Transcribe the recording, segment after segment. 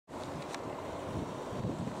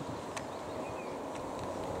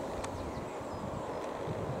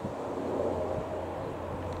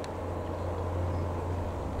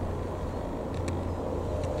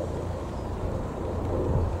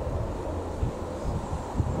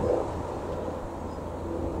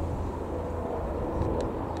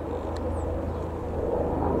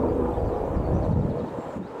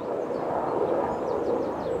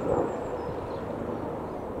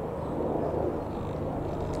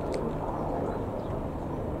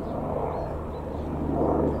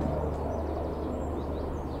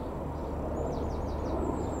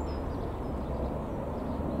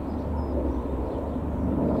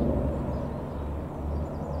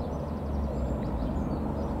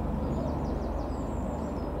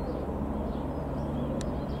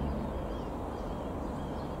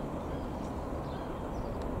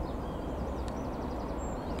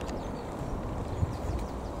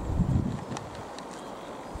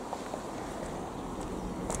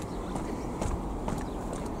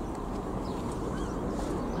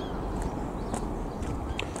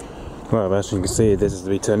Well, as you can see, this is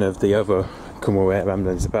the return of the other Cornwall air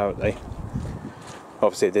ambulance apparently.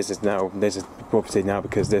 Obviously this is obviously now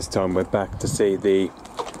because this time we're back to see the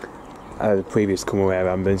previous Cornwall air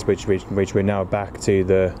ambulance, which we're now back to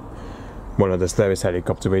one of the slowest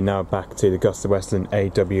helicopter. We're now back to the Agustawestland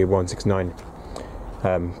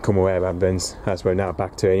AW169 Cornwall air ambulance, as we're now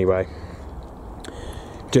back to anyway.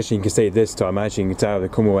 Just so you can see this time, as you can tell, the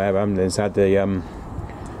Cornwall air ambulance had the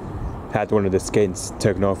had one of the skins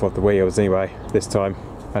taken off the wheels anyway. This time,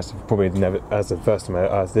 this is probably one of the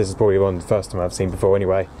first time I've seen before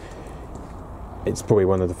anyway. It's probably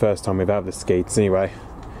one of the first time we've had the skids anyway.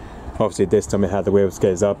 Obviously this time it had the wheel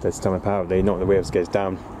skids up, this time apparently not the wheel skids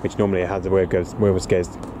down, which normally it had the wheel skids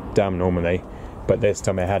down normally, but this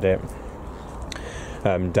time it had it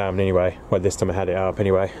down anyway. Well, this time it had it up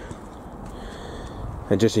anyway.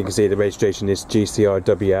 And just so you can see, the registration is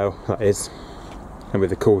G-CRWL, that is, and with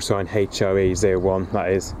the call sign HRE01,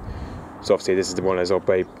 that is. So obviously this is the one this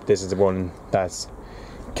is the one that's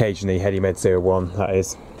occasionally HeliMed 01, that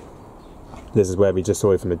is. This is where we just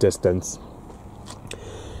saw it from the distance.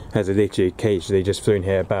 Has it literally occasionally just flew in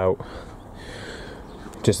here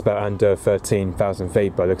just about under 13,000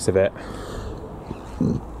 feet by the looks of it.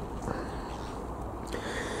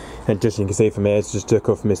 And just so you can see from here, it's just took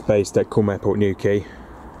off from its base at Cornwall Airport, Newquay,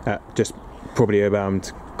 at just probably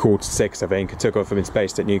around 6:15, I think. It took off from its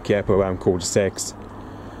base at Newquay Airport around 6:15.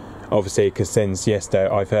 Obviously, because since yesterday,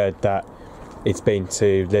 I've heard that it's been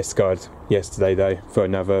to Liskeard yesterday though for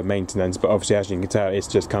another maintenance. But obviously, as you can tell, it's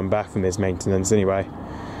just come back from this maintenance anyway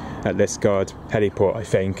at Liskeard Heliport, I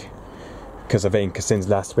think. Because I think since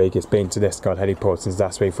last week, it's been to Liskeard Heliport since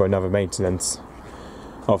last week for another maintenance.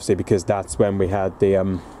 Obviously, because that's when we had the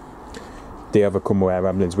other Cornwall air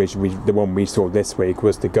ambulance, the one we saw this week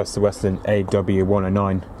was the Agustawestland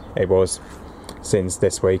AW169. It was since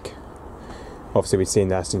this week. Obviously we've seen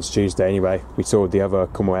that since Tuesday anyway. We saw the other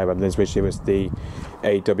Cornwall air ambulance, which it was the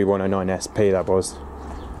AW109 SP, that was,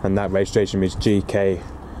 and that registration was GKRNRO.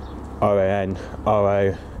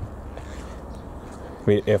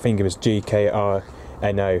 I think it was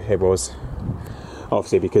GKRNO. It was,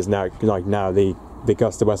 obviously, because now the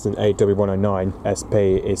Agustawestland AW109 SP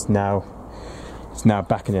is now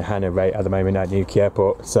back in the Hannah rate at the moment at Newquay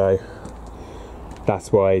Airport. So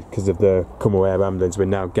that's why, because of the Cornwall air ambulance, we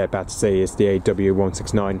now get back to see is the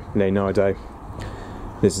AW169 Leonardo.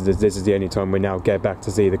 This is the only time we now get back to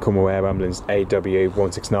see the Cornwall air ambulance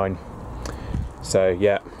AW169. So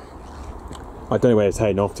yeah, I don't know where it's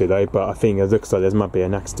heading off to though, but I think it looks like there might be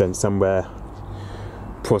an accident somewhere,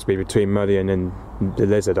 possibly between Mullion and the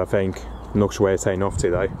Lizard, I think. I'm not sure where it's heading off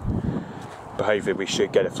to though. But hopefully we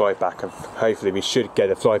should get a flight back of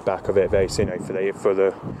it very soon, hopefully, for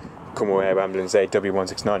the Cornwall air ambulance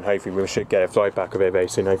AW169. Hopefully we should get a flight back of it very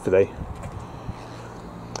soon, hopefully.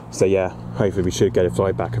 So yeah, hopefully we should get a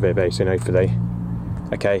flight back of it very soon, hopefully.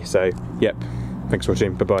 Okay, so yep, thanks for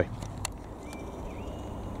watching, bye bye.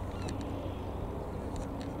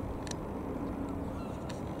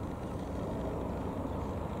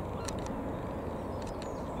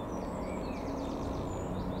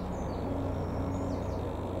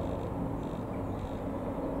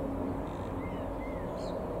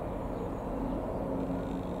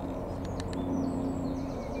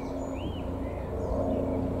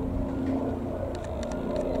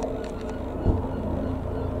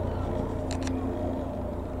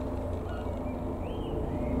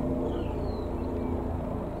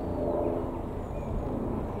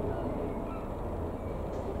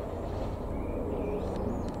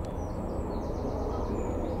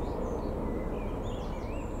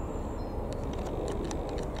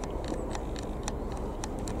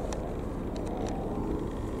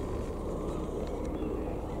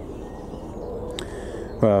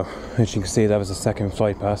 Well, as you can see, that was the second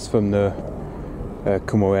flight pass from the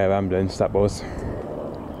Cornwall air ambulance, that was.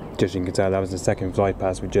 Just so you can tell, that was the second flight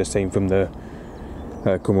pass we've just seen from the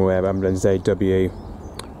Cornwall air ambulance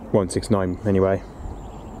AW169 anyway.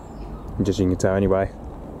 And just so you can tell anyway.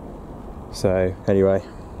 So, anyway.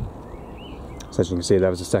 So as you can see, that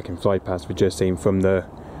was the second flight pass we've just seen from the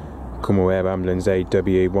Cornwall air ambulance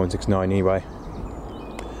AW169 anyway.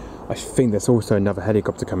 I think there's also another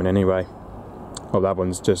helicopter coming anyway. Oh, that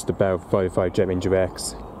one's just the Bell 505 Jet Ranger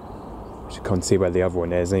X. Which you can't see where the other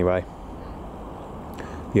one is anyway.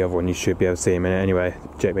 The other one you should be able to see in a minute anyway.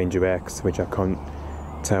 Jet Ranger X, which I can't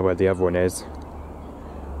tell where the other one is.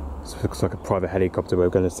 So it looks like a private helicopter we're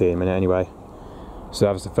going to see in a minute anyway. So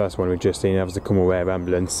that was the first one we've just seen. That was the Cornwall air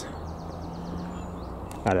ambulance.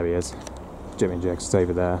 Ah, there he is. Jet Ranger X is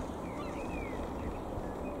over there.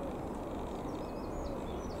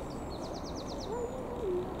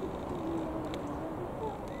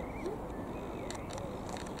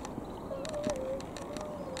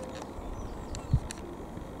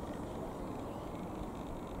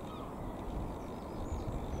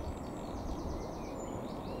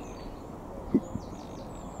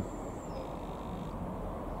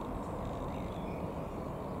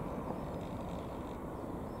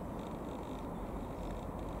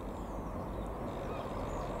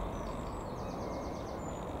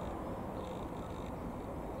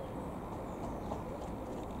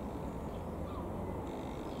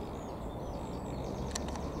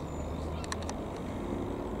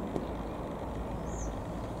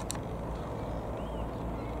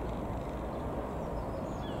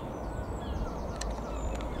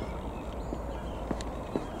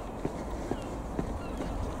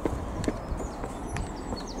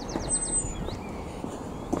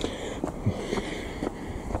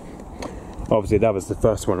 Obviously that was the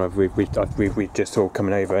first one we just saw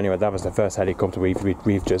coming over. Anyway, that was the first helicopter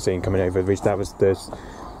we've just seen coming over, which that was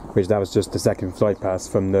just the second flight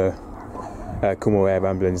path from the Cornwall Air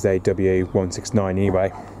Ambulance AW169 anyway.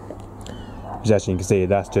 Which, as you can see,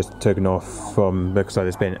 that's just taken off from, looks like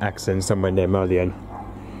there's been an accident somewhere near Mullion.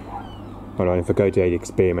 Hold on, if I go to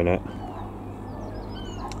ADXB a minute.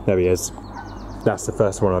 There he is. That's the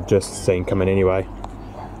first one I've just seen coming anyway.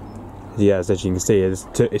 Yeah, as you can see, it's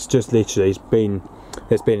just literally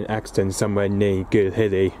there's been an accident somewhere near Good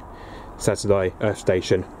Hilly Satellite Earth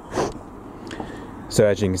Station. So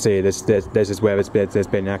as you can see, this is where there's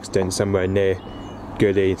been an accident somewhere near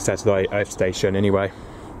Good Hilly Satellite Earth Station anyway.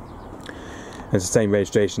 It's the same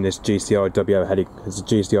registration as G-CRWL it's a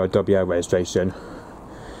G-CRWL registration,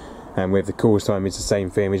 and with the call sign it's the same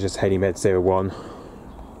thing, it's just HeliMed 01.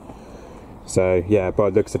 So yeah, by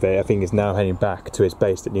the looks of it, I think it's now heading back to its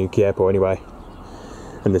base at Newquay Airport anyway.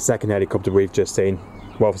 And the second helicopter we've just seen,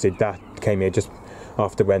 well, obviously that came here just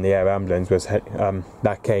after when the air ambulance was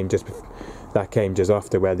that came just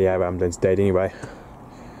after where the air ambulance did anyway.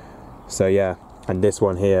 So yeah, and this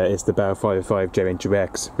one here is the Bell 505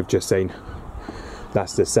 G-IIBB we've just seen.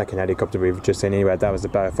 That's the second helicopter we've just seen anyway. That was the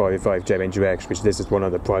Bell 505 G-IIBB, which this is one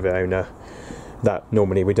of the private owner that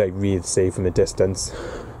normally we don't really see from the distance.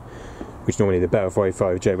 Which normally the Bell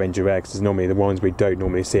 505 G-IIBB is normally the ones we don't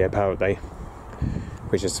normally see apparently,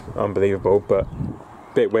 which is unbelievable. But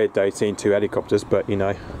a bit weird though seeing two helicopters, but you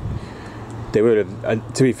know, they would have,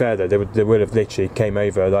 and to be fair though, they would have literally came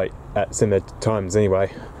over like at similar times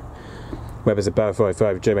anyway. Whereas the Bell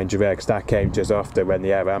 505 G-IIBB, that came just after when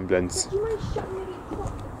the air ambulance.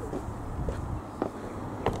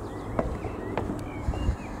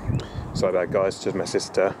 Sorry about that, guys, just my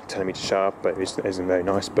sister telling me to shut up, but it isn't very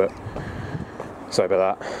nice, but sorry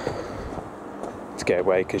about that. Let's get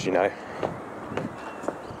away, because you know.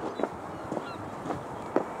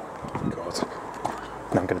 God.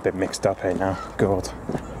 Now I'm getting a bit mixed up here now. God.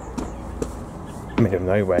 Middle of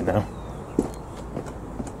nowhere now.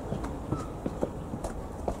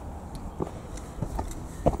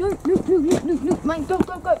 No, man, go.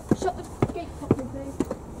 Shut the gate properly, please.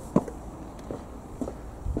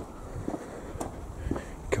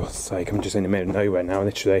 God's sake, I'm just in the middle of nowhere now,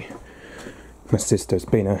 literally. My sister's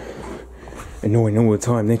been annoying all the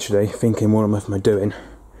time, literally, thinking what am I doing.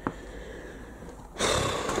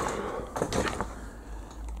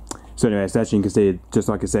 So anyway, as you can see, just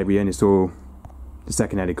like I said, we only saw the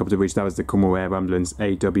second helicopter, which that was the Cornwall Air Ambulance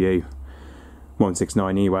AW169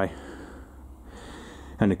 anyway.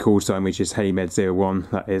 And the call sign, which is HeliMed 01,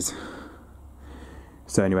 that is.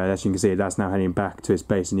 So anyway, as you can see, that's now heading back to its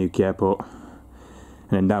base in Newquay Airport.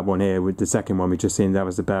 And then that one here, with the second one we just seen, that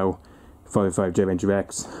was the Bell 505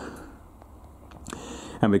 G-IIBB.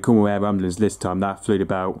 And with Cornwall Air Ambulance this time, that flew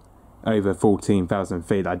about over 14,000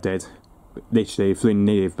 feet, that did. Literally flew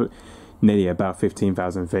nearly about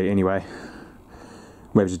 15,000 feet anyway.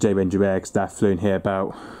 Whereas the G-IIBB, that flew in here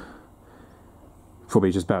about,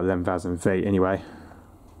 probably just about 11,000 feet anyway.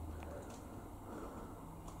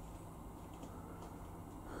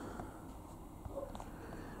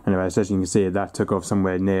 Anyway, so as you can see, that took off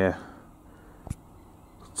somewhere near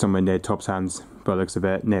Tops Hands, by the looks of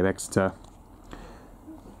it, near Exeter.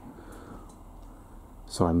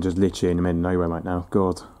 So I'm just literally in the middle of nowhere right now.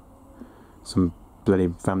 God, some bloody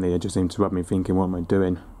family that just seemed to rub me, thinking, what am I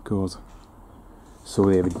doing? God, that's all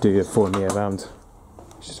they ever do, they're following me around.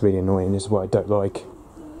 It's just really annoying. This is what I don't like.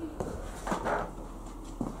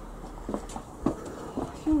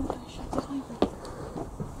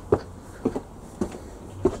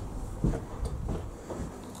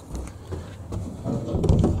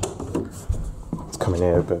 Coming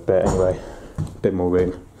here a bit anyway, a bit more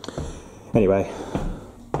room. Anyway,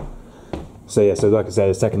 so yeah, so like I said,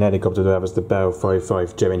 the second helicopter that was the Bell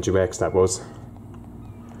 505 G-IIBB, that was.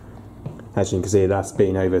 As you can see, that's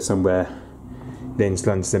been over somewhere in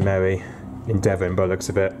London St Mary in Devon, by the looks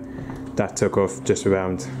of it. That took off just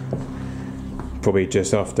around, probably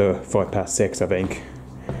just after 6:05, I think.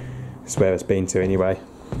 That's where it's been to anyway.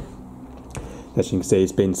 As you can see,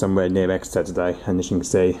 it's been somewhere near Exeter today, and as you can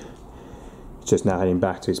see, it's just now heading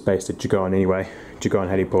back to its base at Jagan anyway, Jagan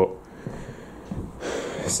Heliport.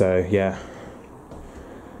 So yeah,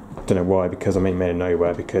 don't know why, because I'm in the middle of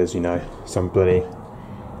nowhere, because you know, some bloody,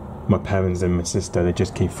 my parents and my sister, they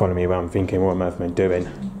just keep following me around thinking what on earth am I doing.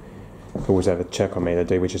 Always have a check on me, they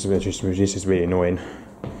do, which is really annoying.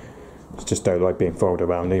 I just don't like being followed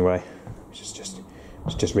around anyway. It's just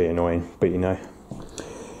really annoying, but you know.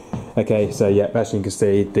 Okay, so yeah, as you can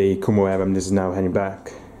see, the Cornwall Air Ambulance is now heading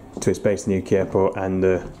back to its base in Newquay Airport, and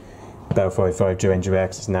the Bell 505 G-IIBB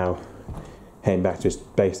is now heading back to its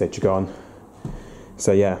base at Jagan.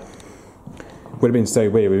 So yeah, would have been so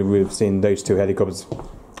weird. We would have seen those two helicopters.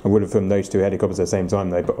 I would have filmed those two helicopters at the same time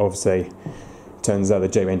though. But obviously, turns out the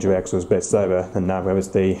G-IIBB was a bit slower than that. Whereas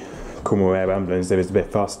the Cornwall Air Ambulance, it was a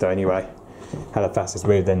bit faster anyway. Had a fastest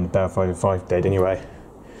route than the Bell 505 did anyway.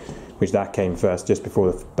 Which that came first, just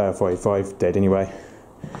before the Bell 505 did anyway.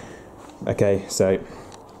 Okay, so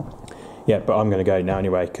yeah, but I'm going to go now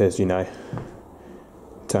anyway because you know,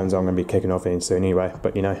 turns out I'm going to be kicking off in soon anyway.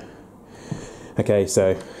 But you know, okay,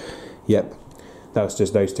 so yep, that was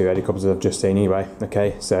just those two helicopters I've just seen anyway.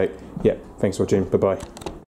 Okay, so yep, thanks for watching. Bye bye.